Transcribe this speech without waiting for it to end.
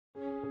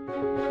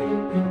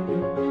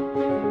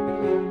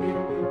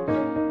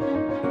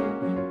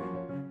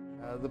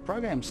The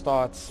program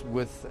starts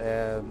with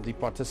the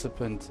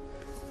participant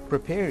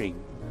preparing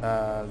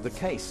the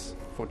case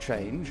for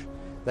change.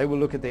 They will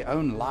look at their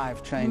own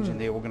live change in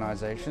their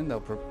organization.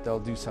 They'll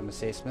do some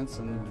assessments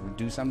and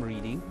do some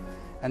reading,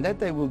 and that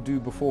they will do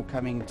before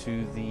coming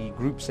to the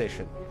group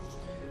session.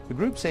 The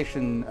group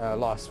session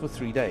lasts for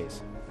 3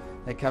 days.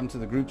 They come to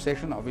the group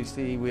session.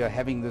 Obviously, we are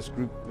having this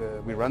group,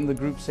 we run the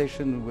group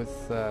session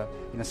with,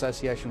 in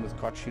association with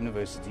Koch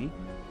University,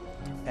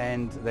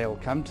 and they'll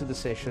come to the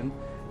session,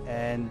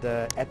 and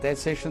at that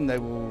session they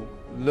will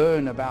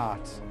learn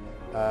about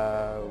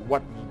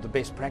what the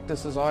best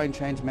practices are in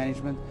change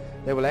management.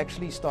 They will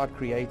actually start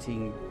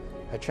creating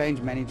a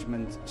change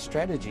management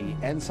strategy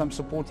and some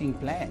supporting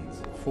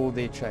plans for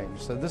their change.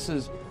 So this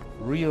is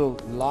real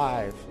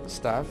live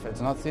stuff.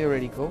 It's not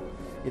theoretical.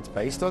 It's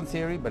based on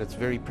theory, but it's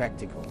very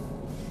practical.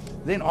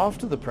 Then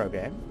after the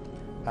program,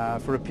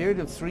 for a period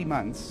of 3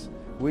 months,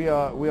 we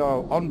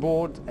are on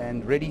board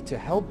and ready to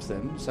help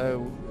them.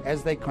 So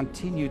as they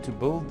continue to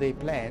build their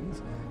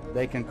plans,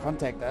 they can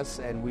contact us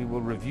and we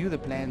will review the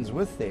plans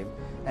with them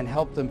and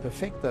help them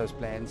perfect those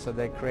plans so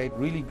they create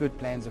really good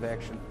plans of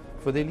action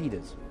for their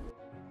leaders.